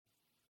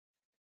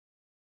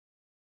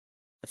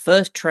The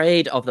first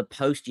trade of the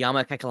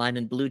post-Jarmo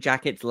Kekalainen Blue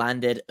Jackets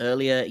landed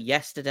earlier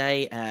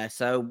yesterday,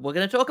 so we're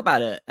going to talk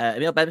about it.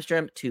 Emil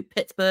Bemstrom to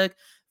Pittsburgh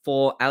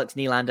for Alex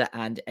Nylander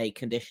and a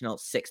conditional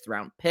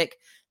sixth-round pick.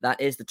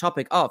 That is the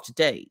topic of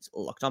today's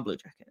Locked On Blue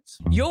Jackets.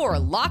 You're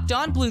Locked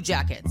On Blue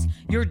Jackets,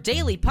 your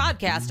daily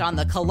podcast on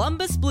the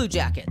Columbus Blue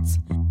Jackets,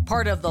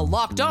 part of the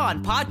Locked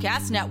On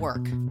Podcast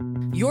Network.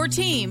 Your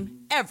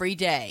team every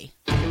day.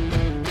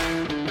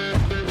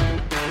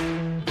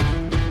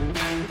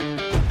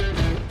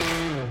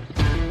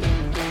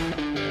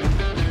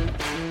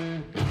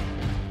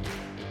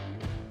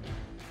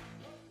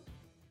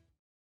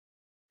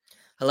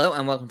 Hello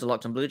and welcome to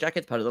Locked On Blue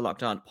Jackets, part of the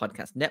Locked On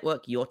Podcast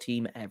Network, your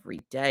team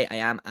every day. I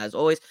am, as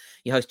always,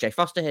 your host, Jay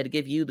Foster, here to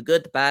give you the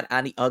good, the bad,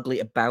 and the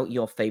ugly about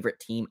your favorite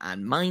team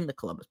and mine, the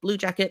Columbus Blue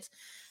Jackets.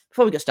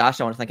 Before we get started,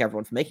 I want to thank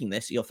everyone for making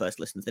this your first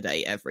listen of the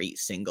day every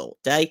single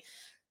day.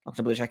 Locked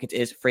On Blue Jackets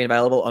is free and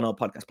available on all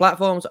podcast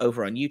platforms,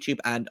 over on YouTube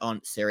and on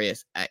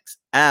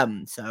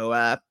SiriusXM.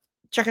 So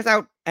check us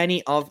out,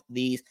 any of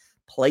these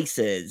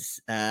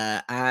places.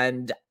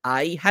 And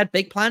I had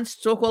big plans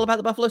to talk all about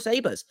the Buffalo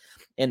Sabres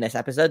in this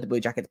episode. The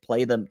Blue Jackets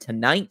play them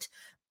tonight.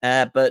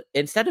 But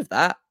instead of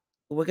that,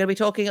 we're going to be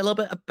talking a little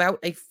bit about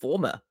a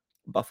former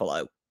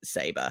Buffalo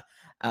Sabre.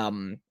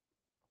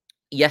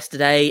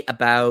 Yesterday,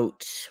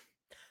 about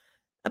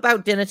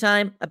dinner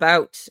time,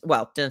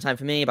 dinner time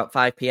for me, about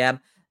 5 p.m.,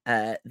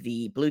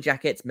 the Blue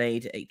Jackets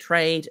made a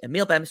trade.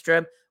 Emil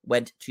Bemstrom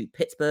went to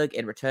Pittsburgh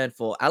in return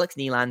for Alex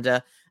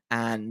Nylander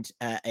and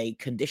a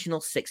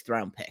conditional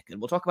sixth-round pick. And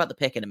we'll talk about the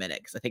pick in a minute,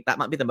 because I think that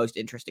might be the most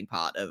interesting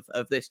part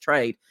of this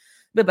trade.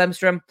 But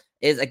Bemstrom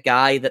is a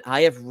guy that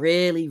I have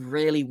really,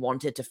 really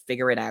wanted to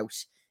figure it out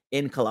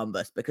in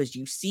Columbus, because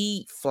you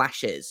see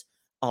flashes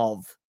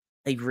of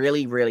a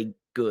really, really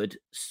good,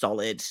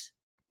 solid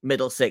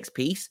middle six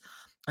piece,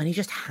 and he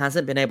just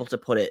hasn't been able to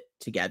put it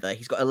together.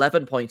 He's got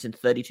 11 points in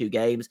 32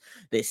 games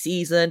this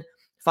season,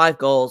 5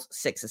 goals,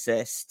 6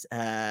 assists,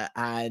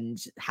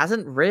 and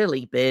hasn't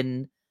really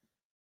been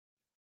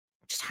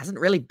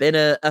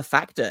a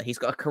factor. He's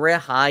got a career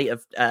high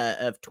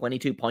of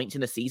 22 points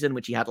in a season,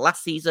 which he had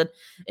last season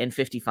in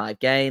 55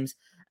 games.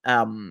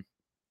 A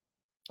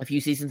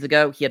few seasons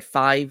ago, he had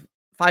 5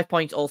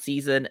 points all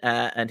season,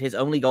 and his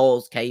only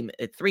goals came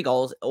 3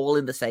 goals all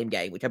in the same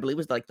game, which I believe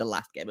was like the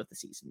last game of the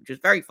season, which was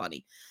very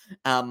funny.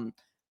 Earned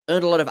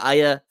a lot of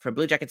ire from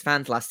Blue Jackets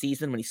fans last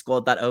season when he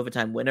scored that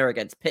overtime winner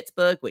against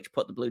Pittsburgh, which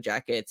put the Blue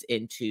Jackets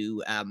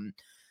into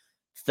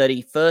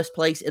 31st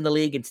place in the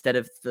league instead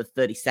of the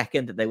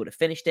 32nd that they would have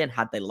finished in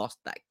had they lost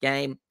that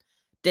game.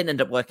 Didn't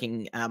end up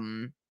working.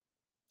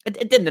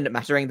 It didn't end up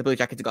mattering. The Blue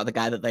Jackets got the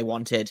guy that they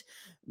wanted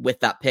with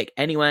that pick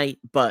anyway,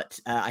 but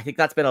I think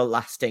that's been a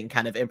lasting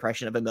kind of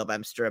impression of Emil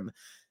Bemstrom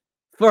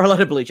for a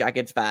lot of Blue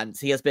Jackets fans.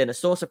 He has been a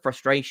source of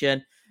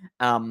frustration,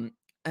 and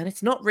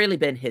it's not really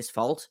been his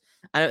fault.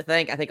 I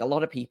think a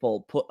lot of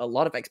people put a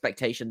lot of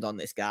expectations on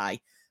this guy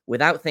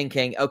without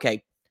thinking,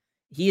 okay,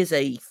 he is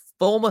a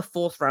former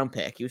 4th round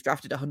pick. He was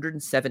drafted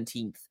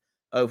 117th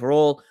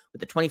overall with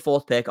the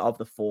 24th pick of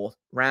the 4th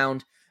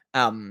round.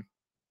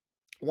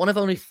 One of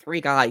only 3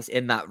 guys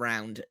in that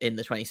round in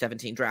the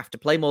 2017 draft to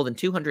play more than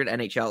 200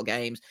 NHL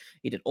games.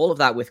 He did all of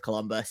that with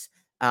Columbus.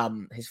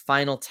 His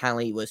final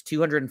tally was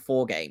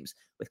 204 games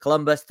with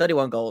Columbus,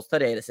 31 goals,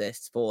 38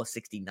 assists for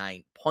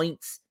 69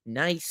 points.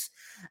 Nice.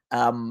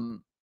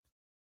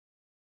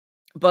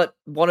 But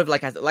one of,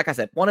 like I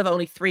said, one of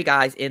only 3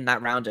 guys in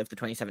that round of the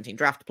 2017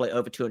 draft to play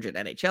over 200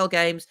 NHL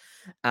games.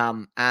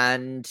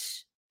 And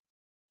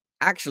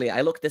actually,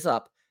 I looked this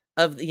up.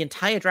 Of the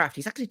entire draft,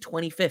 he's actually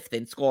 25th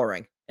in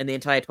scoring in the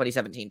entire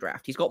 2017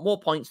 draft. He's got more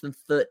points than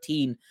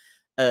 13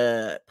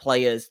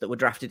 players that were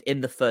drafted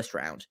in the first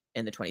round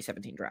in the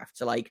 2017 draft.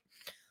 So, like,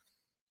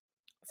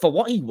 for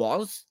what he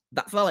was,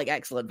 that felt like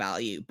excellent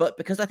value. But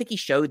because I think he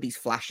showed these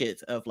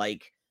flashes of,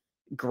 like,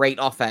 great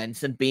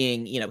offense and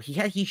being,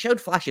 he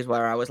showed flashes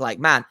where I was like,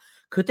 man,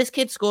 could this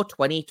kid score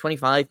 20,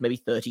 25, maybe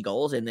 30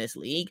 goals in this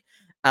league?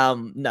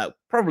 No,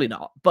 probably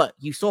not. But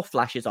you saw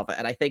flashes of it,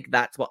 and I think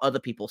that's what other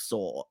people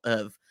saw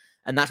of,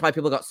 and that's why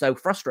people got so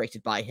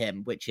frustrated by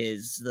him, which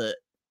is that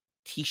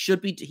he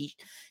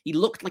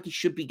looked like he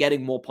should be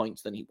getting more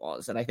points than he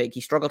was, and I think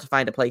he struggled to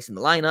find a place in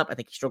the lineup. I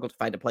think he struggled to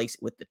find a place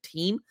with the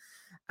team.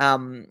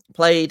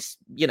 Played,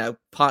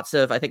 parts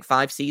of, I think,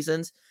 5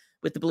 seasons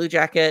with the Blue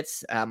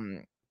Jackets.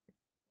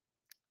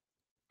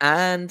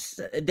 And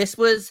this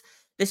was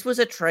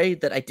a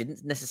trade that I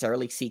didn't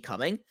necessarily see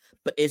coming,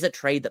 but is a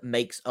trade that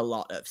makes a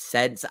lot of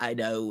sense. I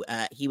know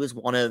he was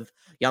one of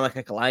Jarmo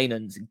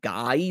Kekalainen's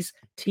guys,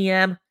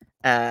 TM.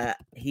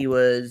 He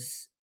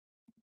was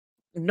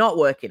not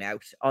working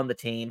out on the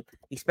team.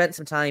 He spent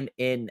some time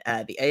in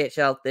the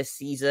AHL this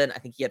season. I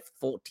think he had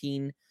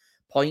 14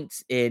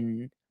 points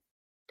in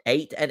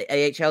 8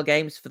 AHL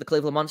games for the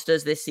Cleveland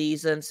Monsters this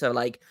season. So,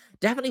 like,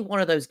 definitely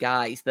one of those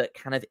guys that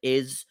kind of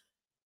is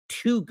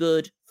too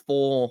good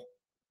for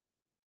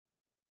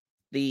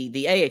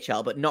the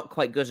AHL, but not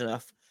quite good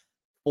enough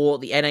for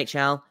the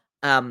NHL.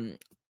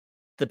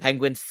 The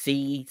Penguins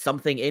see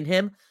something in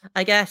him,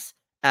 I guess,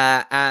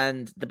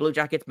 And the Blue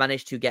Jackets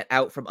managed to get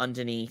out from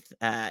underneath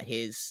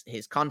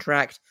his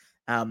contract.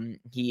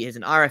 He is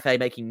an RFA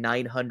making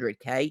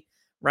 $900K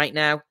right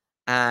now,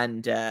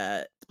 and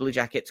the Blue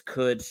Jackets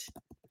could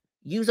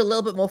use a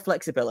little bit more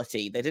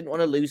flexibility. They didn't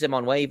want to lose him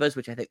on waivers,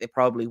 which I think they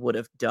probably would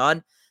have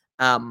done.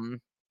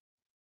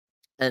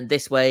 And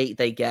this way,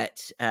 they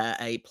get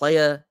a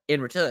player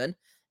in return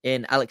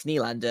in Alex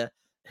Nylander,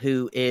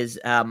 who is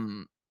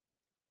in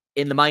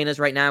the minors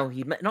right now.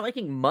 He's not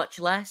making much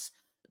less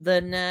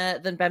than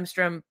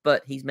Bemstrom,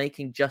 but he's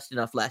making just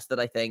enough less that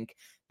I think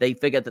they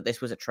figured that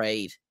this was a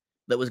trade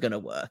that was going to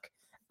work.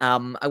 I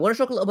want to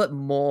talk a little bit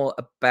more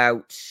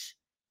about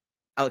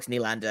Alex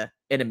Nylander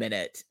in a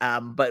minute.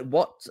 But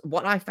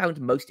what I found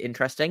most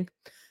interesting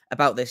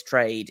about this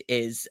trade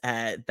is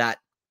that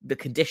the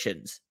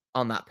conditions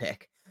on that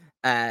pick.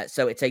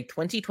 So it's a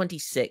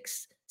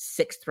 2026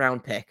 sixth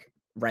round pick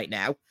right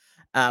now,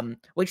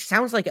 which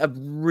sounds like a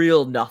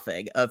real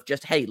nothing of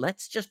just, hey,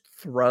 let's just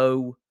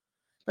throw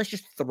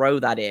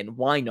that in.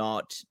 Why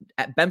not?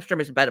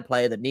 Bemstrom is a better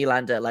player than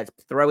Nylander. Let's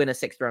throw in a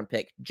sixth round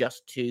pick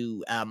just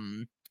to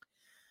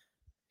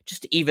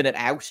even it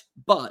out.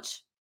 But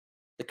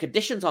the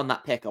conditions on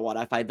that pick are what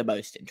I find the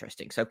most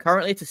interesting. So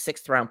currently it's a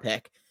sixth round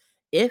pick.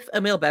 If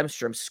Emil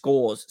Bemstrom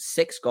scores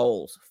 6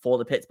 goals for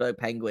the Pittsburgh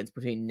Penguins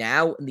between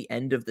now and the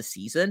end of the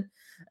season,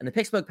 and the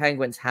Pittsburgh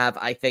Penguins have,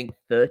 I think,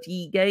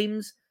 30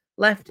 games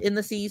left in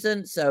the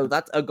season, so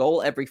that's a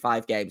goal every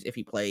 5 games if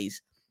he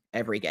plays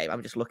every game.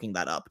 I'm just looking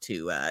that up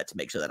to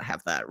make sure that I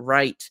have that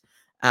right.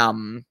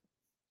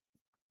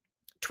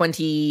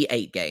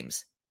 28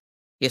 games.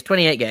 He has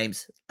 28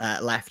 games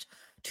left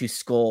to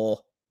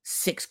score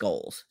 6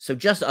 goals, so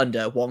just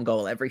under 1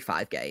 goal every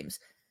 5 games.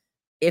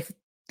 If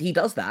he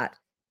does that,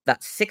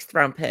 that 6th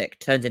round pick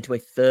turns into a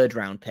 3rd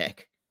round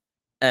pick.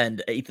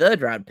 And a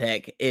 3rd round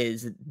pick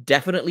is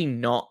definitely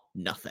not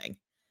nothing,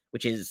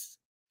 which is,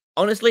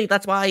 honestly,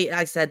 that's why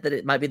I said that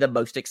it might be the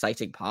most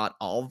exciting part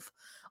of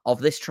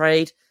this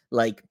trade.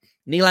 Like,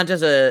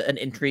 Nylander's an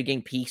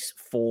intriguing piece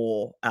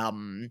for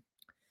the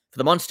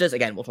Monsters.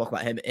 Again, we'll talk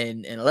about him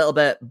in a little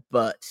bit,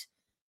 but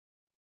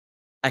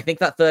I think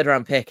that 3rd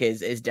round pick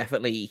is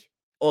definitely,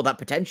 or that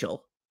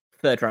potential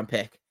 3rd round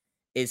pick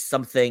is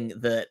something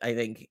that I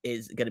think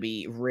is going to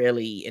be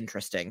really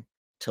interesting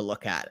to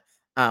look at.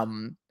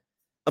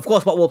 Of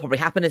course, what will probably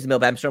happen is Emil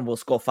Bemstrom will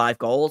score 5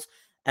 goals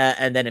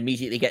and then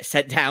immediately get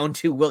sent down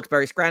to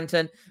Wilkes-Barre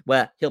Scranton,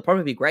 where he'll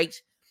probably be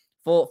great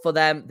for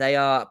them. They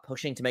are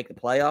pushing to make the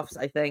playoffs,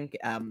 I think.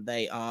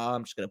 They are.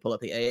 I'm just going to pull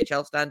up the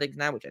AHL standings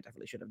now, which I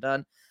definitely should have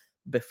done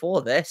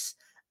before this.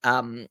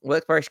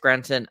 Wilkes-Barre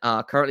Scranton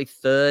are currently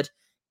 3rd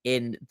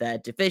in their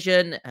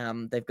division.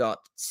 They've got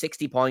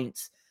 60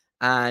 points.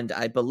 And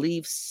I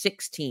believe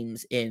 6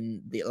 teams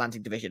in the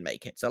Atlantic Division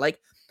make it. So, like,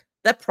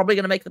 they're probably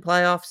going to make the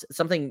playoffs.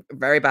 Something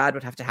very bad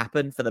would have to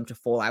happen for them to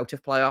fall out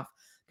of playoff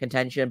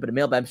contention. But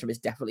Emil Bemstrom is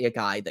definitely a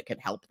guy that can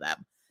help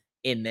them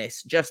in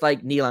this. Just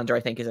like Nylander, I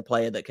think, is a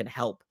player that can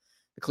help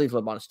the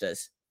Cleveland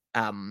Monsters.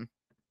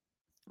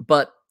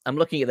 But I'm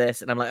looking at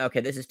this and I'm like,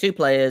 okay, this is 2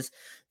 players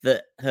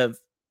that have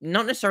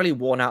not necessarily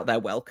worn out their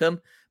welcome,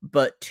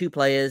 but 2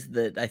 players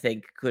that I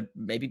think could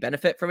maybe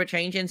benefit from a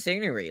change in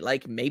scenery.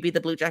 Like, maybe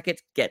the Blue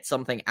Jackets get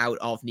something out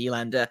of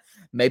Nylander.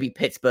 Maybe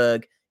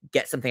Pittsburgh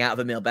get something out of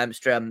Emil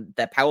Bemstrom.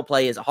 Their power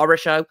play is a horror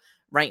show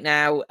right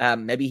now.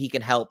 Maybe he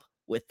can help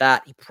with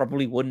that. He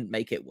probably wouldn't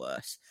make it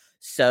worse.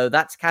 So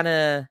that's kind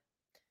of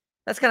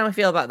how I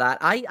feel about that.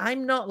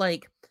 I'm not,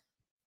 like,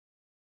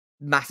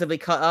 massively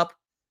cut up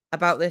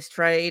about this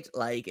trade.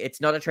 Like,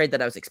 it's not a trade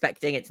that I was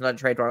expecting. It's not a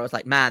trade where I was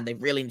like, man, they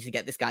really need to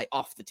get this guy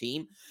off the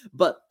team.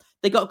 But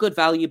they got good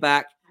value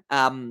back.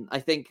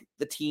 I think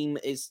the team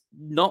is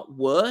not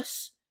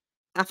worse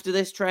after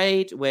this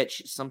trade,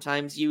 which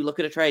sometimes you look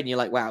at a trade and you're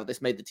like, wow,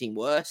 this made the team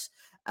worse.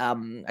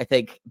 I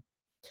think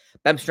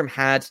Bemstrom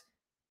had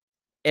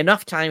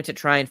enough time to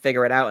try and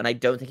figure it out, and I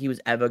don't think he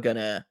was ever going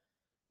to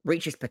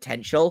reach his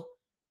potential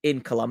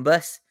in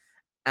Columbus.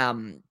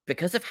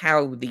 Because of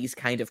how these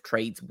kind of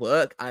trades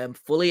work, I am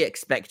fully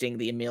expecting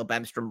the Emil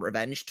Bemstrom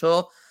revenge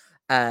tour.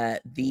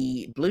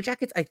 The Blue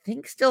Jackets, I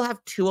think, still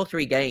have 2 or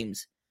 3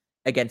 games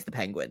against the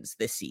Penguins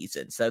this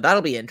season, so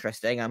that'll be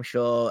interesting. I'm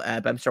sure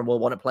Bemstrom will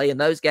want to play in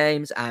those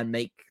games and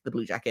make the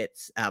Blue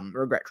Jackets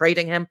regret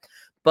trading him.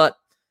 But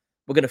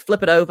we're going to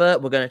flip it over.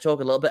 We're going to talk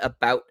a little bit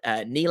about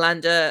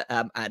Nylander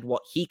and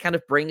what he kind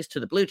of brings to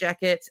the Blue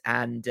Jackets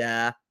and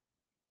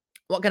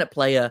what kind of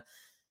player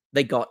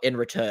they got in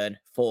return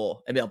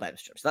for Emil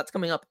Bemstrom. So that's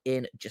coming up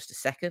in just a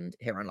second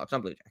here on Locked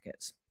On Blue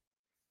Jackets.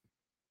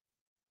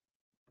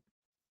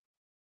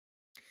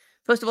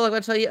 First of all, I'm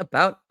going to tell you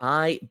about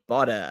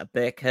Ibotta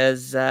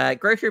because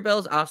grocery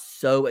bills are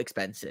so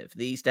expensive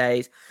these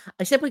days.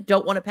 I simply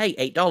don't want to pay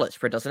 $8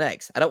 for a dozen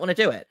eggs. I don't want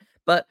to do it.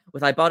 But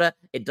with Ibotta,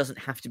 it doesn't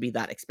have to be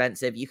that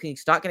expensive. You can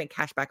start getting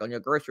cash back on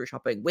your grocery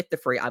shopping with the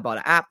free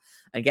Ibotta app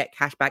and get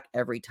cash back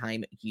every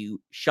time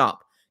you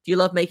shop. Do you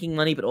love making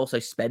money but also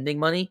spending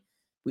money?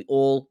 We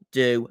all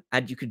do,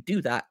 and you can do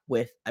that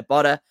with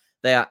Ibotta.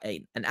 They are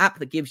an app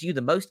that gives you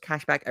the most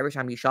cashback every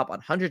time you shop on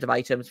hundreds of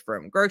items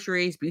from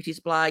groceries, beauty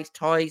supplies,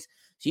 toys,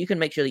 so you can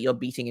make sure that you're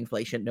beating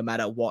inflation no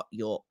matter what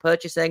you're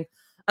purchasing.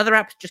 Other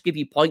apps just give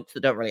you points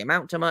that don't really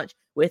amount to much.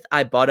 With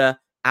Ibotta,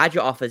 add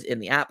your offers in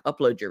the app,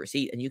 upload your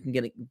receipt, and you can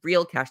get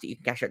real cash that you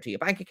can cash out to your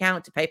bank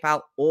account, to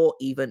PayPal, or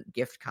even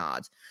gift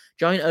cards.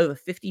 Join over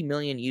 50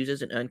 million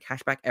users and earn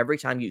cashback every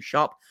time you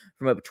shop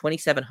from over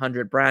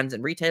 2,700 brands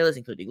and retailers,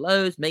 including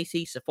Lowe's,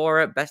 Macy's,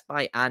 Sephora, Best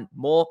Buy, and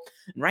more.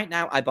 And right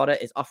now,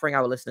 Ibotta is offering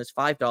our listeners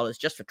 $5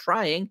 just for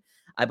trying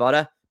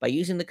Ibotta by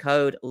using the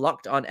code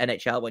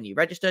LOCKEDONNHL when you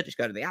register. Just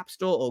go to the App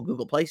Store or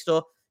Google Play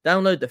Store.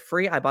 Download the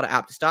free Ibotta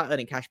app to start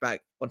earning cashback.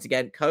 Once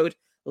again, code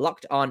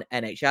Locked On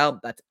NHL.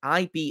 That's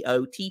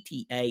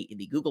IBOTTA in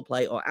the Google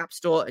Play or App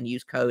Store, and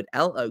use code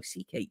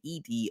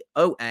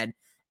LOCKEDON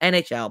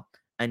NHL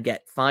and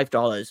get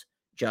 $5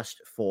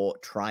 just for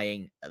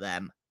trying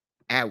them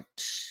out.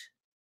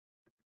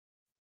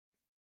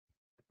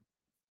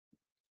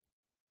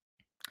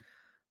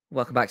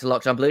 Welcome back to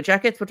Locked On Blue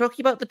Jackets. We're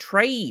talking about the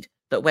trade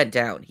that went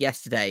down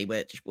yesterday,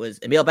 which was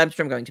Emil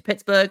Bemstrom going to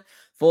Pittsburgh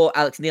for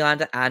Alex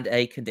Nylander and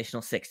a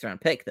conditional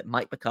 6th-round pick that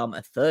might become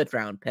a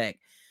 3rd-round pick.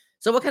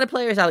 So what kind of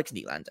player is Alex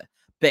Nylander?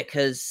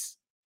 Because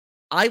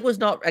I was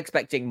not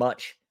expecting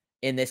much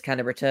in this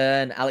kind of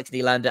return. Alex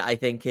Nylander, I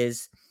think,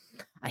 is...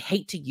 I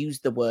hate to use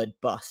the word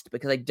bust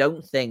because I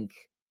don't think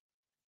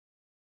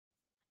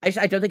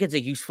it's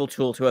a useful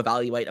tool to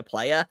evaluate a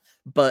player,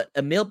 but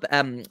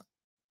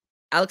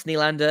Alex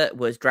Nylander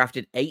was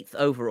drafted 8th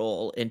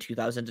overall in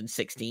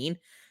 2016,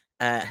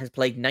 has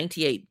played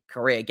 98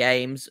 career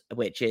games,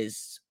 which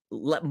is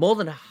more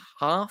than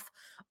half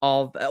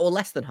of, or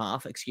less than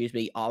half,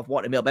 of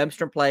what Emil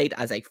Bemstrom played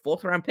as a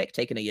 4th-round pick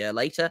taken a year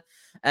later,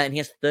 and he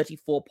has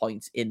 34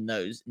 points in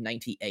those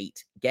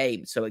 98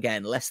 games. So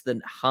again, less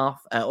than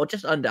half, or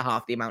just under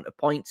half the amount of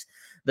points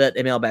that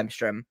Emil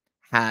Bemstrom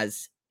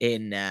has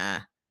in,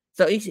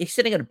 so he's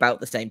sitting at about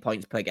the same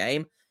points per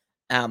game,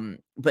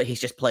 but he's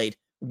just played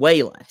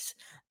way less.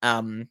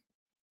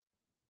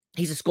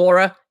 He's a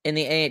scorer in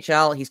the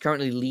AHL. He's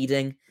currently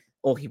leading,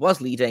 or he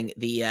was leading,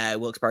 the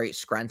Wilkes-Barre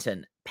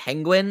Scranton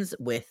Penguins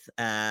with,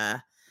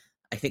 I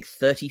think,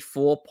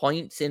 34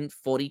 points in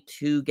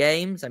 42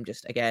 games. I'm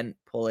just, again,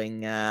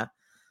 pulling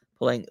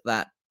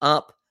that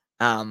up.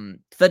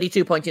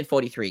 32 points in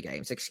 43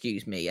 games,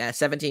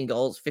 17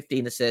 goals,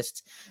 15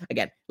 assists.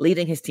 Again,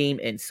 leading his team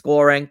in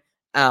scoring.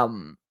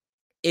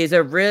 Is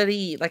a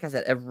really, like I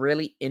said, a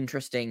really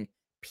interesting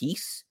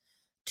piece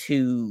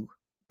to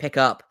pick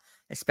up,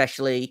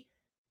 especially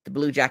the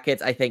Blue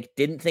Jackets, I think,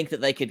 didn't think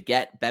that they could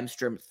get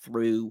Bemstrom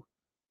through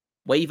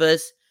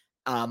waivers.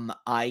 I'm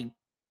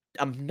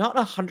not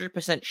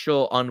 100%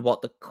 sure on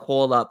what the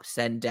call-up,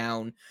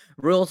 send-down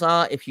rules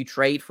are if you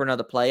trade for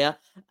another player,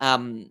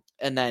 and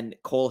then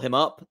call him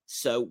up.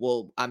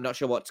 So, I'm not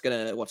sure what's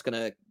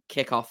gonna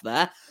kick off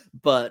there,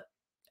 but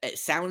it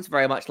sounds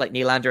very much like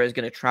Nylander is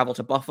going to travel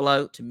to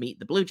Buffalo to meet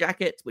the Blue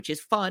Jackets, which is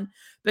fun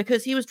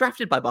because he was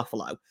drafted by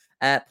Buffalo.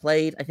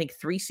 Played, I think,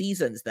 3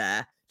 seasons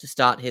there to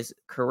start his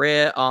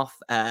career off.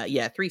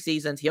 3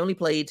 seasons. He only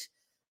played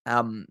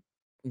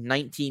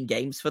 19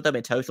 games for them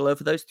in total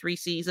over those 3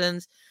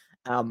 seasons.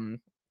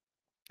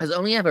 Has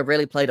only ever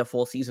really played a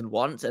full season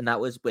once, and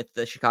that was with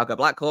the Chicago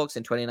Blackhawks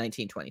in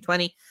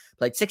 2019-2020.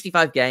 Played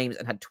 65 games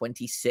and had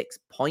 26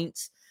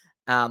 points.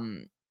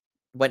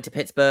 Went to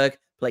Pittsburgh,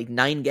 played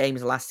 9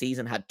 games last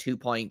season, had 2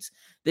 points.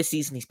 This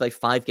season, he's played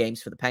 5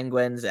 games for the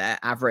Penguins,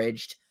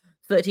 averaged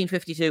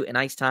 13.52 in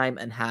ice time,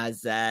 and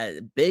has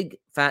big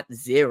fat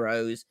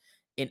zeros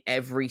in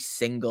every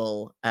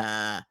single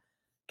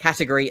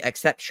category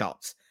except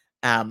shots.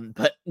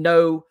 But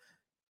no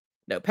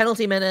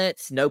penalty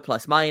minutes, no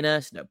plus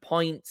minus, no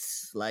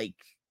points. Like,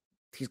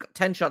 he's got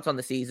 10 shots on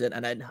the season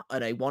and a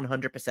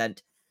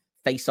 100%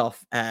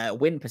 face-off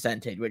win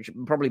percentage, which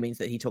probably means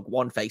that he took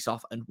 1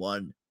 face-off and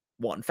won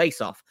 1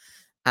 face-off.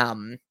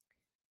 I'm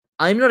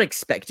not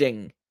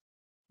expecting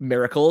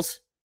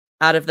miracles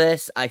out of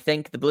this. I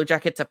think the Blue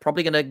Jackets are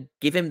probably going to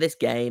give him this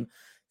game,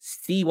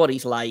 see what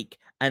he's like,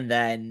 and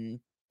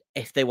then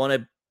if they want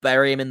to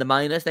bury him in the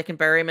minors, they can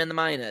bury him in the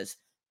minors.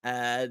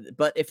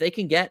 But if they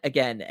can get,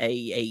 again,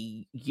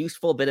 a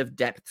useful bit of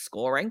depth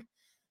scoring,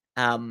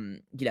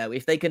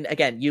 if they can,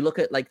 again, you look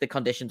at like the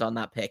conditions on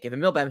that pick. If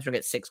Emil Bemstrom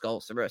gets 6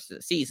 goals the rest of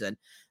the season,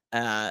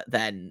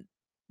 then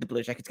the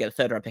Blue Jackets get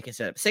a 3rd-round pick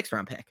instead of a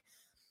 6th-round pick.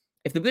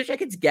 If the Blue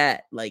Jackets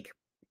get like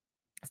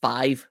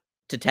 5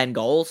 to 10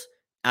 goals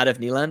out of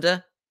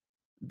Nylander,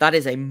 that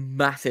is a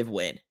massive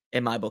win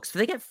in my books. If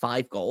they get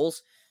 5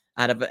 goals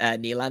out of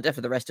Nylander for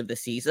the rest of the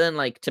season,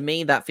 like, to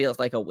me, that feels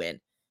like a win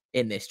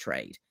in this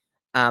trade.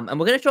 And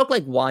we're going to talk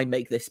like why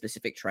make this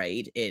specific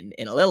trade in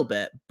a little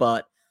bit,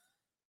 but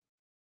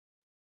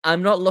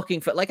I'm not looking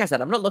for, like I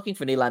said, I'm not looking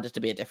for Nylander to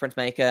be a difference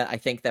maker. I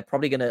think they're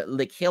probably going to,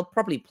 like, he'll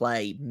probably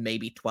play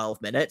maybe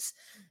 12 minutes,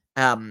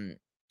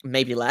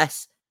 maybe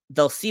less.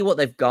 They'll see what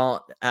they've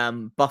got.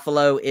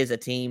 Buffalo is a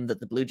team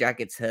that the Blue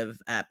Jackets have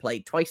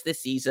played twice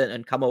this season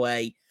and come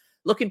away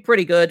looking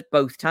pretty good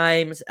both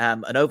times.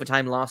 An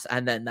overtime loss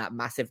and then that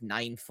massive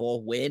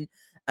 9-4 win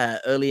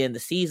early in the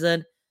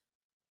seaon.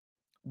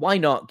 Why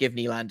not give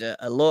Nylander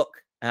a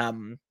look? I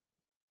don't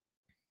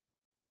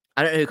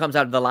know who comes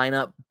out of the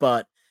lineup,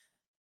 but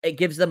it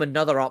gives them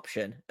another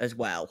option as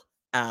well.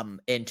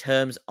 In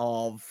terms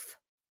of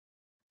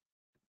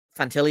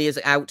Fantilli is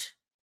out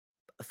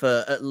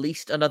for at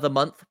least another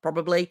month,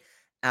 probably.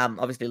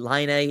 Obviously,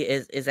 Line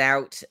is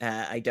out.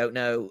 I don't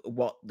know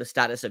what the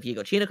status of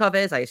Yegor Chinikov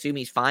is. I assume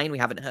he's fine. We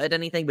haven't heard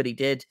anything, but he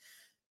did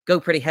go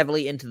pretty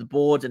heavily into the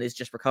boards and is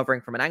just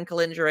recovering from an ankle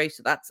injury.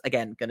 So that's,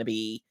 again, going to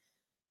be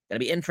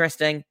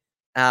interesting.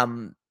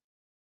 Nylander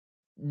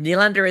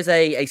is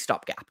a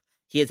stopgap.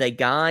 He is a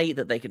guy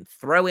that they can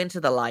throw into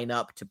the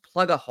lineup to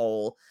plug a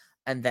hole,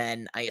 and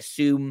then I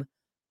assume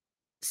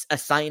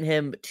assign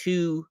him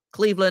to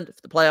Cleveland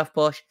for the playoff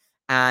push,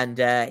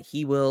 and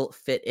he will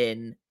fit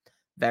in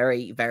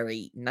very,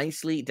 very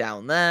nicely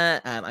down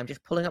there. I'm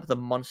just pulling up the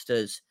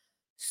Monsters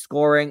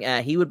scoring.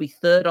 He would be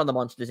third on the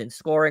Monsters in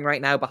scoring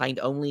right now, behind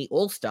only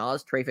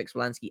All-Stars, Trey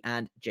Fix-Wolansky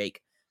and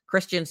Jake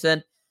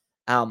Christensen.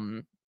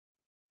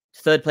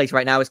 Third place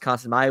right now is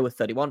Carson Meyer with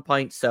 31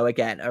 points. So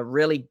again, a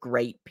really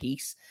great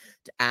piece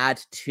to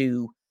add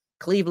to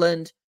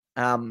Cleveland.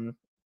 And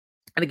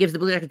it gives the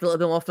Blue Jackets a little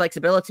bit more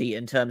flexibility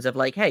in terms of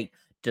like, hey,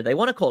 do they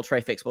want to call Trey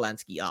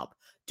Fix-Wolansky up?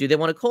 Do they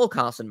want to call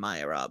Carson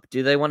Meyer up?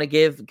 Do they want to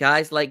give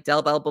guys like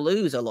Del Bel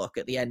Baluz a look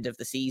at the end of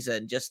the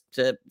season just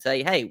to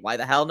say, hey, why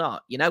the hell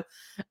not? You know,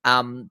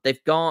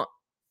 they've got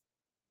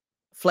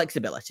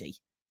flexibility,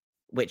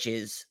 which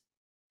is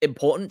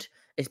important,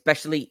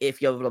 especially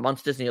if you're the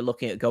Monsters and you're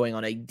looking at going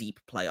on a deep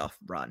playoff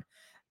run.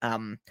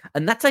 And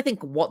that's, I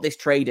think, what this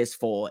trade is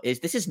for.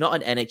 This is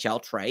not an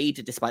NHL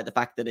trade, despite the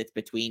fact that it's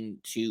between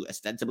two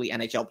ostensibly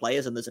NHL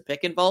players and there's a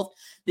pick involved.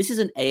 This is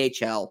an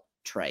AHL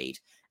trade.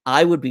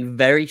 I would be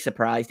very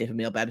surprised if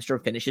Emil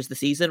Bemstrom finishes the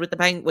season with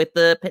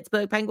the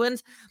Pittsburgh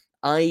Penguins.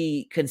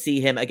 I can see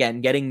him,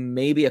 again, getting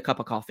maybe a cup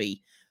of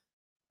coffee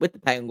with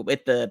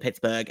the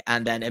Pittsburgh,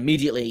 and then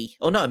immediately,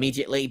 or not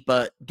immediately,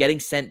 but getting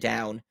sent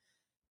down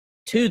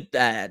to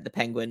the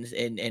Penguins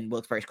in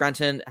Wilkes-Barre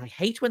Scranton. I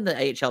hate when the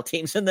AHL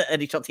teams and the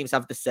NHL teams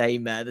have the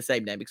same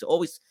name, because it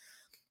always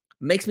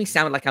makes me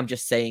sound like I'm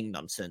just saying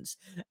nonsense.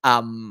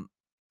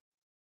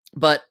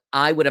 But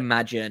I would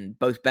imagine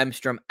both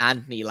Bemstrom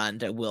and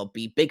Nylander will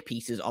be big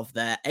pieces of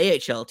their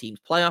AHL team's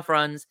playoff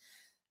runs.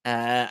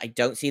 I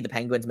don't see the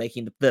Penguins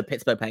the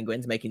Pittsburgh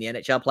Penguins making the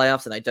NHL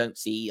playoffs, and I don't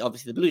see,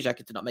 obviously, the Blue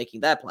Jackets are not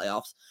making their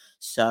playoffs.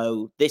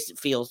 So this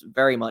feels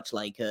very much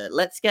like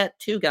let's get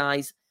two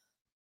guys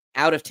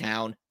out of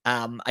town.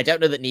 I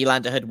don't know that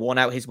Nylander had worn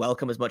out his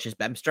welcome as much as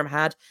Bemstrom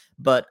had,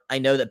 but I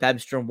know that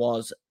Bemstrom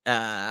was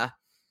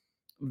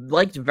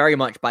liked very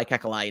much by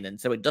Kekalainen,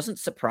 so it doesn't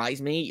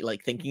surprise me,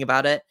 like, thinking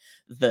about it,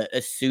 that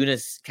as soon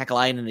as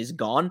Kekalainen is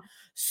gone,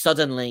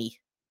 suddenly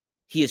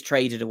he is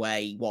traded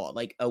away,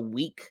 like a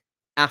week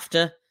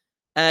after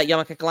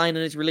Jarmo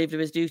Kekalainen is relieved of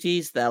his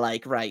duties. They're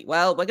like, right,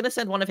 well, we're going to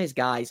send one of his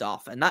guys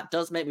off, and that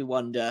does make me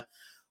wonder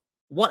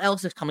what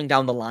else is coming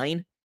down the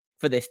line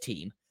for this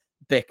team,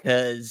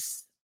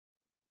 because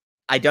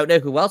I don't know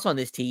who else on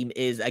this team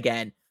is,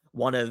 again,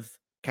 one of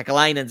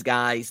Kekalainen's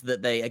guys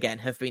that they, again,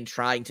 have been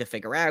trying to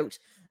figure out.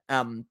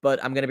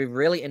 But I'm going to be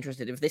really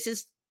interested if this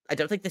is, I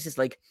don't think this is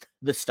like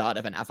the start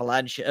of an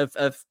avalanche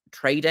of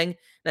trading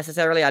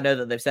necessarily. I know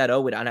that they've said,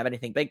 oh, we don't have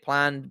anything big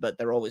planned, but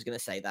they're always going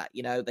to say that,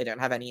 you know, they don't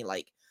have any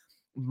like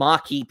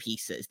marquee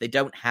pieces. They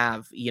don't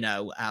have, you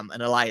know,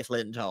 an Elias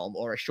Lindholm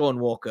or a Sean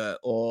Walker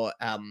or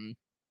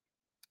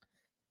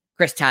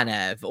Chris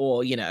Tanev,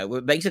 or, you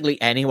know,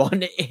 basically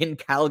anyone in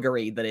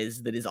Calgary that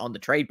is on the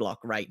trade block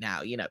right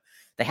now. You know,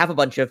 they have a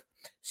bunch of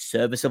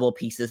serviceable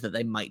pieces that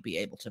they might be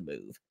able to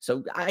move.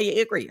 So I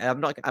agree.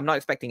 I'm not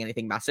expecting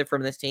anything massive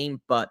from this team,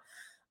 but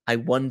I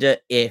wonder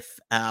if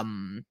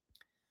this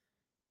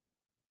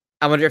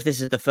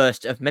is the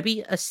first of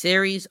maybe a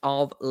series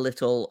of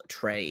little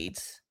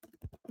trades.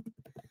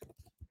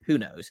 Who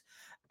knows?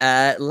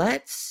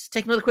 Let's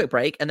take another quick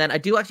break, and then I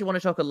do actually want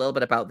to talk a little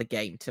bit about the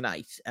game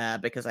tonight,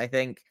 because I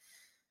think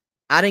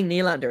adding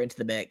Nylander into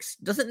the mix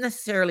doesn't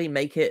necessarily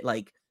make it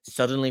like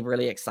suddenly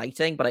really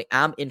exciting, but I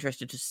am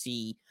interested to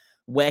see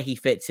where he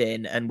fits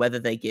in and whether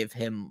they give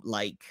him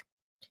like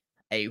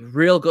a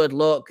real good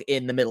look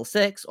in the middle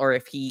six, or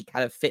if he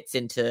kind of fits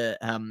into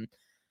I don't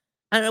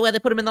know where they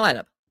put him in the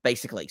lineup,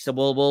 basically. So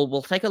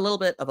we'll take a little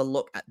bit of a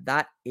look at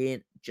that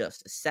in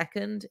just a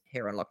second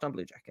here on Locked On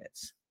Blue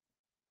Jackets.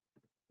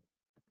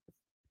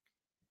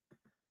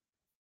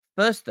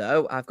 First,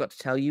 though, I've got to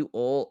tell you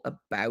all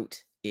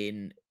about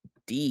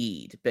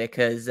Indeed,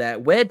 because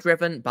we're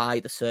driven by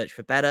the search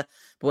for better,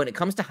 but when it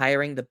comes to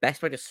hiring, the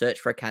best way to search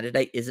for a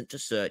candidate isn't to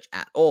search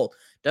at all.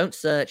 Don't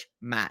search,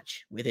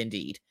 match with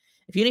Indeed.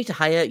 If you need to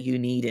hire, you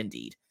need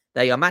Indeed.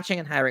 They're your matching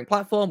and hiring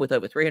platform with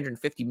over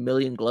 350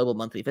 million global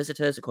monthly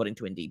visitors, according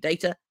to Indeed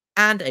data,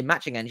 and a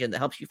matching engine that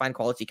helps you find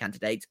quality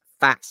candidates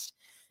fast.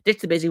 Ditch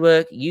the busy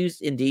work,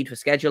 use Indeed for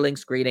scheduling,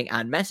 screening,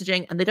 and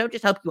messaging, and they don't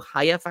just help you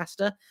hire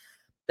faster,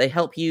 they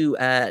help you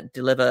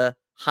deliver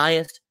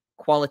highest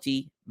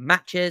quality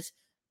matches.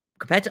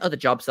 Compared to other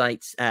job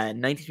sites,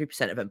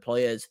 93% of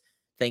employers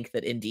think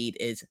that Indeed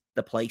is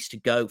the place to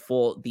go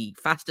for the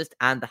fastest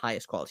and the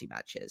highest quality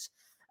matches.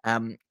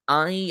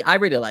 I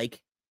really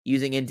like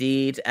using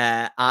Indeed.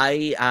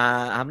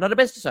 I'm not a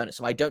business owner,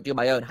 so I don't do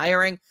my own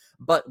hiring.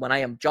 But when I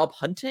am job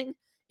hunting,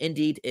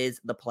 Indeed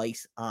is the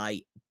place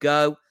I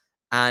go.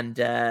 And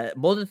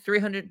more than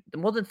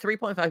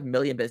 3.5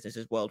 million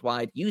businesses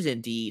worldwide use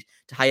Indeed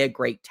to hire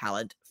great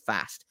talent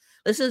fast.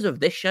 Listeners of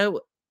this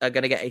show are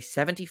going to get a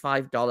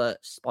 $75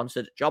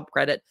 sponsored job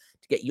credit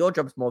to get your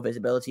jobs more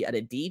visibility at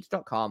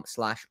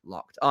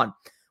Indeed.com/locked-on.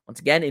 Once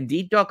again,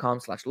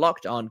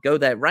 Indeed.com/locked-on. Go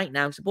there right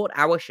now. Support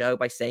our show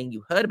by saying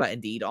you heard about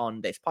Indeed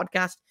on this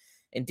podcast.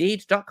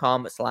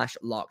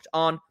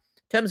 Indeed.com/locked-on.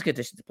 Terms and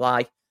conditions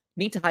apply.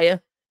 Need to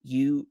hire?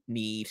 You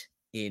need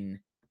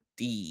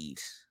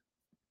Indeed.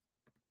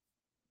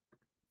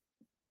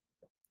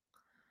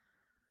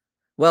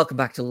 Welcome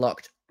back to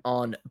Locked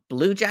On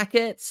Blue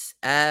Jackets.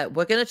 We're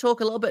going to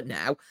talk a little bit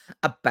now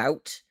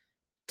about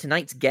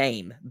tonight's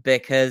game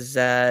because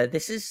I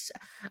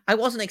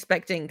wasn't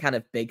expecting kind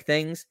of big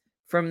things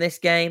from this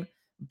game,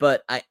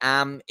 but I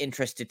am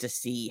interested to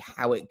see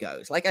how it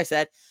goes. Like I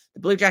said, the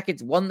Blue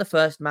Jackets won the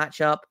first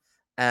matchup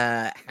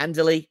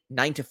handily,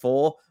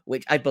 9-4,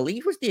 which I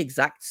believe was the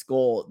exact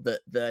score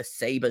that the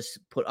Sabres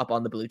put up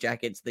on the Blue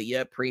Jackets the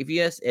year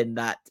previous in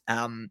that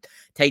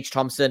Tage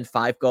Thompson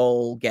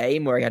 5-goal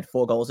game where he had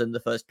 4 goals in the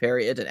first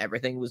period and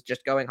everything was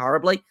just going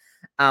horribly.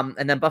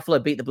 And then Buffalo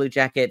beat the Blue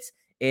Jackets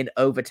in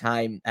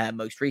overtime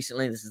most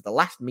recently. This is the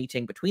last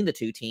meeting between the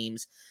two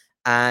teams.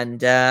 And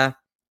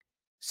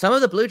some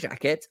of the Blue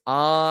Jackets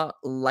are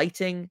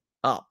lighting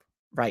up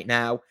right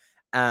now.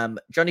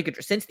 Johnny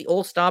Gaudreau, since the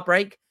All-Star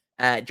break,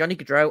 Johnny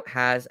Gaudreau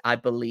has, I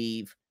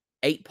believe,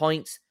 8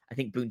 points. I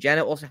think Boone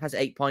Jenner also has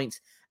 8 points.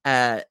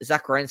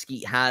 Zach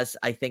Werenski has,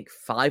 I think,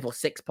 5 or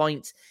 6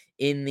 points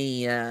in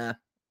the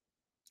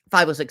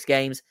 5 or 6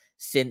 games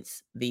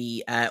since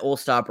the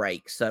All-Star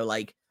break. So,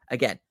 like,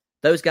 again,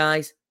 those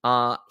guys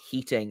are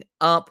heating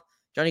up.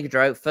 Johnny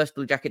Gaudreau, first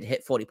Blue Jacket to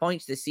hit 40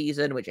 points this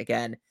season, which,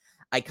 again,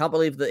 I can't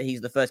believe that he's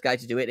the first guy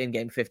to do it in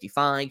game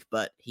 55,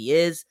 but he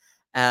is.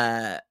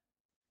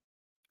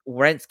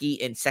 Werenski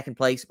in second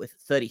place with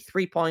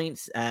 33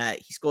 points.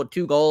 He scored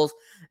 2 goals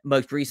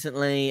most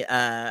recently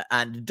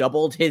and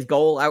doubled his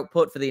goal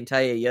output for the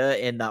entire year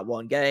in that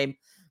one game,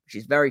 which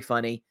is very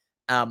funny.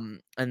 And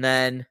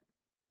then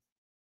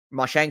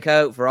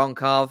Marchenko,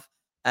 Voronkov,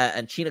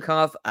 and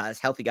Chinakhov, as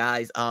healthy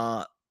guys,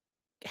 are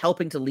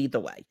helping to lead the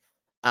way.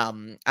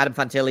 Adam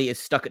Fantilli is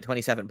stuck at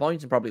 27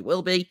 points and probably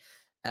will be.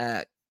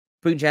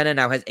 Boone Jenner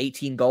now has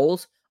 18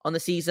 goals on the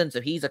season,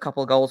 so he's a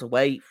couple of goals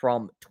away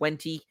from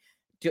 20.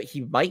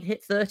 He might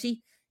hit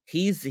 30.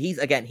 He's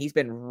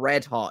been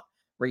red hot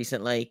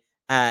recently.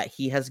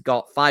 He has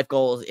got 5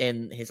 goals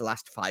in his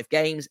last 5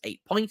 games,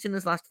 8 points in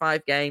his last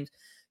 5 games.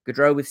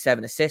 Gaudreau with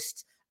 7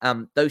 assists.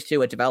 Those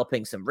two are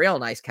developing some real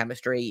nice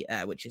chemistry,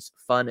 which is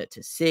fun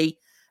to see.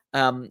 So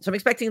I'm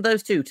expecting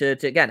those two to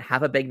again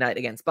have a big night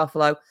against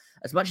Buffalo.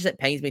 As much as it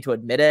pains me to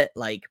admit it,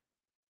 like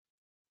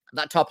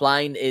that top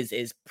line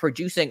is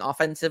producing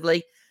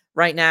offensively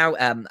right now.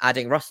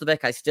 Adding Roslovic,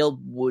 I still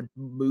would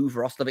move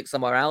Roslovic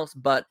somewhere else,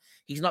 but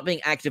he's not being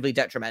actively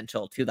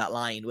detrimental to that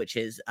line, which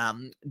is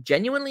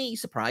genuinely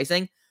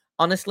surprising,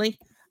 honestly.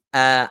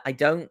 I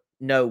don't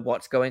know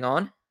what's going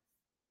on,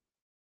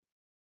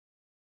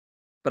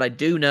 but I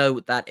do know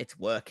that it's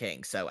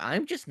working, so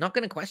I'm just not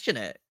going to question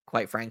it,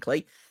 quite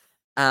frankly.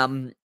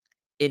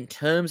 In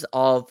terms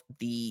of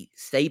the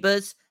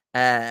Sabres,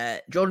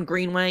 Jordan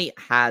Greenway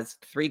has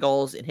 3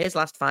 goals in his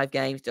last 5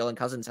 games. Dylan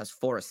Cousins has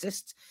 4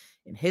 assists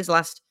in his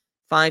last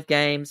 5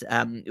 games.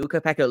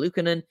 Ukko-Pekka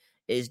Luukkonen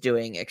is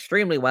doing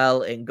extremely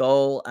well in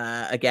goal,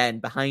 again,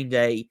 behind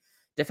a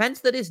defense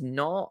that is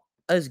not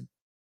as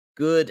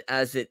good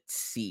as it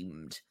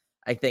seemed.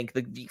 I think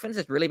the defense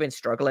has really been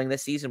struggling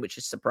this season, which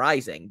is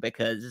surprising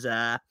because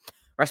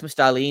Rasmus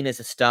Dahlin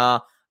is a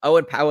star.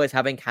 Owen Power is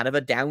having kind of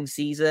a down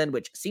season,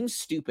 which seems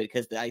stupid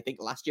because I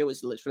think last year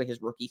was literally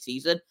his rookie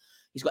season.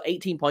 He's got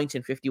 18 points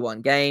in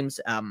 51 games,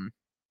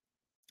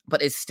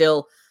 but it's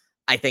still,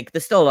 I think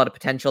there's still a lot of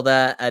potential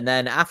there. And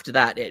then after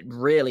that, it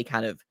really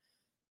kind of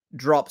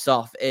drops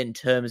off in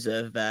terms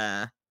of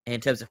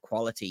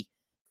quality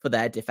for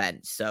their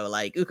defense. So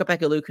like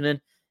Ukko-Pekka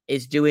Luukkonen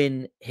is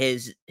doing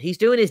his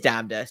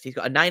damnedest. He's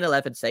got a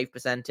 9-11 save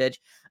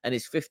percentage and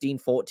is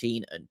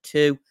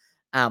 15-14-2.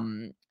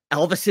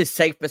 Elvis's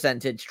save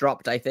percentage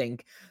dropped, I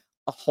think,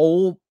 a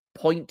whole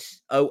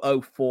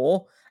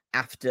 0.004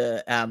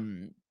 after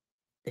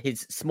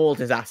his small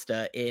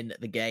disaster in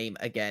the game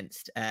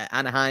against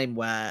Anaheim,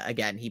 where,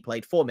 again, he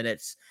played 4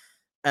 minutes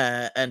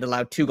and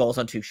allowed 2 goals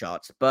on 2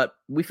 shots. But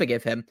we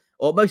forgive him,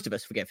 or most of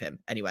us forgive him,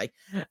 anyway.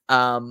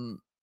 Yeah,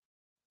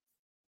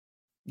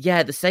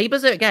 the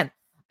Sabres are, again,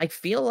 I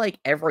feel like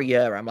every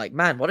year I'm like,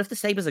 man, what if the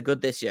Sabres are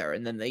good this year?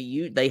 And then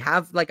they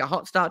have like a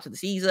hot start to the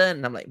season,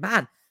 and I'm like,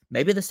 man,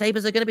 maybe the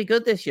Sabres are going to be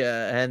good this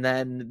year. And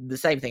then the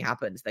same thing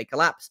happens. They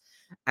collapse.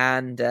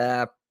 And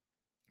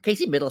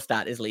Casey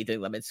Middlestat is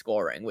leading them in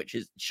scoring, which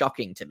is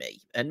shocking to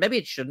me. And maybe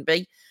it shouldn't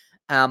be.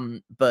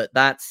 But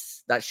that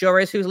sure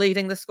is who's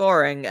leading the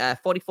scoring.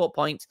 44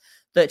 points,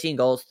 13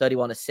 goals,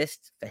 31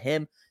 assists for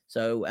him.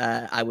 So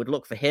I would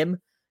look for him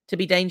to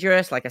be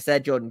dangerous. Like I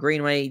said, Jordan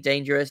Greenway,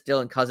 dangerous.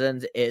 Dylan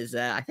Cousins is,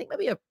 I think,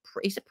 maybe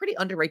he's a pretty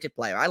underrated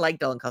player. I like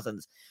Dylan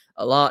Cousins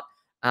a lot.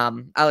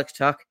 Alex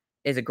Tuck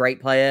is a great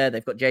player.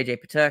 They've got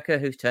JJ Peterka,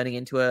 who's turning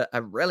into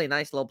a really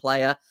nice little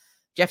player.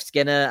 Jeff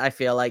Skinner, I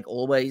feel like,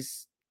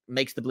 always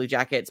makes the Blue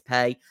Jackets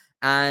pay.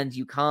 And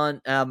you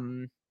can't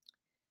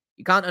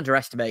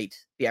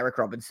underestimate the Eric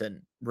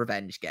Robinson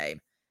revenge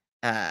game.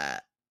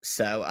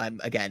 So I'm,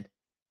 again,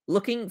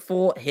 looking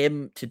for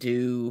him to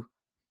do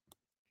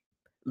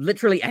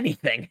literally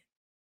anything.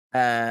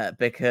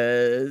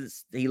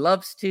 Because he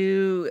loves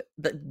to,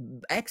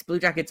 the ex-Blue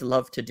Jackets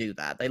love to do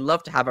that. They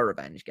love to have a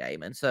revenge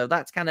game. And so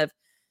that's kind of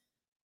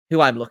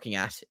who I'm looking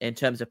at in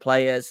terms of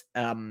players.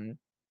 In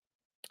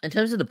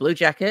terms of the Blue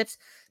Jackets,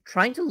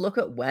 trying to look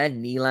at where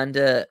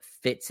Nylander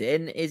fits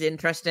in is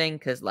interesting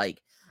because,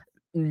 like,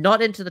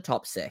 not into the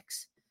top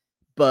 6,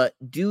 but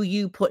do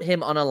you put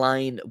him on a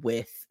line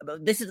with,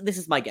 this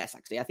is my guess,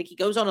 actually. I think he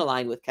goes on a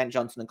line with Ken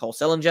Johnson and Cole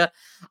Sillinger.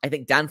 I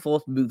think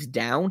Danforth moves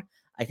down.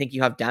 I think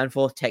you have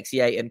Danforth,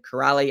 Texier, and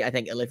Corrali. I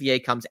think Olivier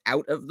comes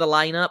out of the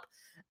lineup,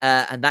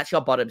 and that's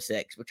your bottom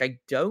 6, which I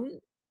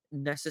don't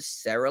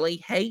necessarily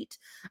hate.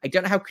 I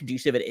don't know how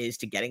conducive it is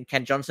to getting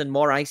Ken Johnson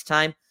more ice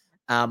time.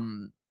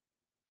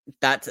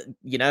 That,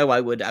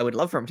 I would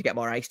love for him to get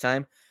more ice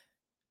time.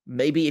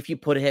 Maybe if you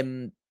put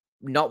him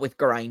not with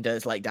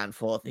grinders like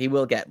Danforth, he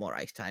will get more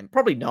ice time.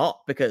 Probably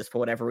not, because for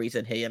whatever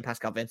reason, he and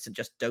Pascal Vincent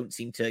just don't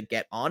seem to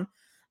get on.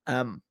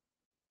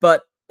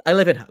 But I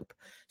live in hope.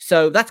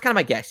 So that's kind of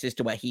my guess as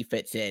to where he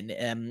fits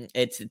in.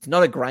 It's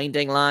not a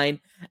grinding line.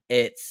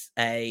 And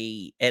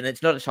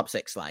it's not a top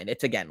 6 line.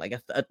 It's, again, like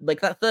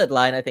like that third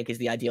line, I think, is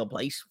the ideal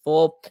place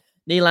for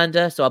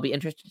Nylander. So I'll be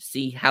interested to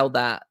see how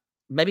that,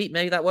 maybe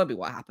that won't be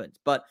what happens,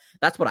 but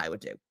that's what I would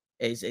do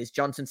is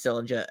Johnson,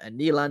 Sillinger, and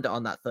Nylander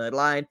on that third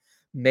line.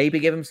 Maybe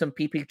give him some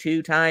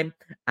PP2 time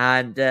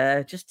and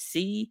just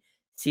see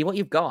what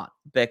you've got.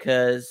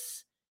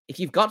 Because if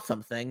you've got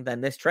something,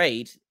 then this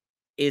trade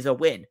is a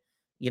win,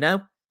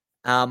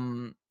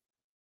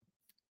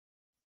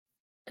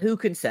 Who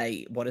can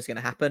say what is going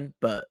to happen?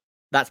 But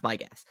that's my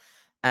guess.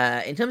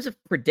 In terms of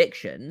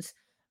predictions,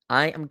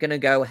 I am going to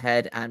go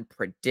ahead and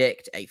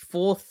predict a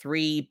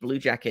 4-3 Blue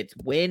Jackets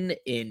win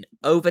in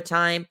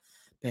overtime,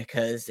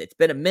 because it's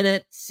been a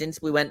minute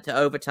since we went to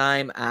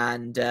overtime,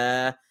 and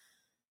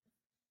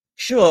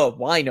sure,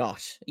 why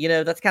not?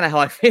 That's kind of how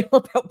I feel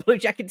about Blue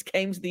Jackets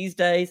games these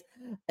days,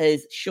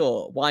 is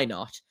sure, why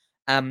not?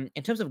 In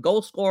terms of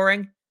goal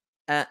scoring,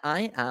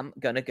 I am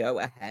going to go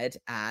ahead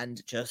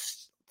and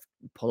just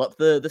pull up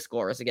the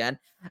scorers again.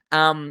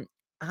 I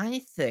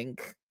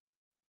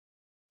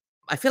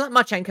feel like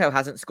Marchenko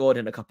hasn't scored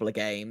in a couple of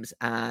games,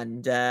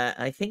 and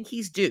I think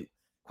he's due,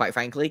 quite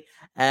frankly.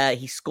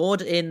 He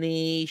scored in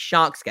the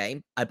Sharks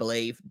game, I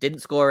believe. Didn't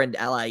score in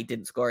LA,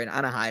 didn't score in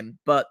Anaheim,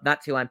 but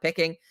that's who I'm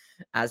picking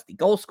as the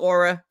goal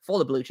scorer for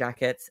the Blue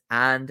Jackets,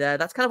 and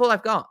that's kind of all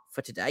I've got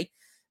for today.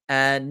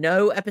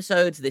 No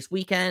episodes this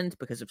weekend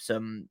because of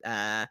some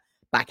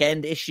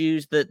back-end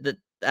issues that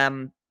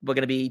we're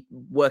going to be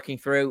working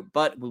through,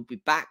 but we'll be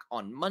back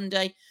on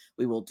Monday.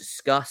 We will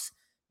discuss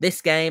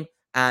this game,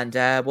 and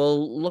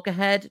we'll look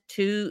ahead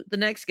to the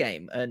next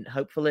game, and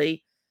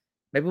hopefully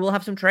maybe we'll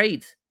have some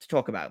trades to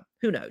talk about.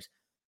 Who knows?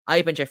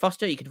 I've been Jay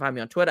Foster. You can find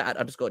me on Twitter at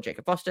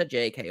 _Jacob Foster,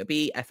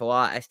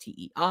 JAKOBFORSTER.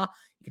 You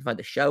can find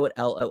the show at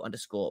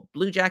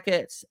LO_Blue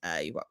Jackets.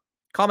 You've got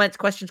comments,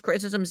 questions,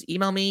 criticisms,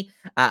 email me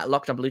at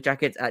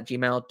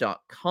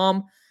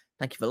lockedonbluejackets@gmail.com.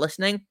 Thank you for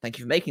listening. Thank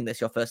you for making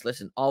this your first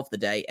listen of the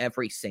day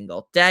every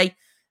single day.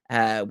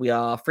 We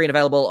are free and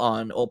available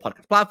on all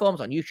podcast platforms,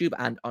 on YouTube,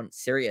 and on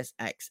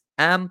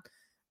SiriusXM.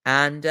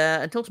 And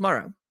until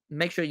tomorrow,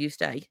 make sure you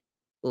stay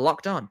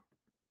locked on.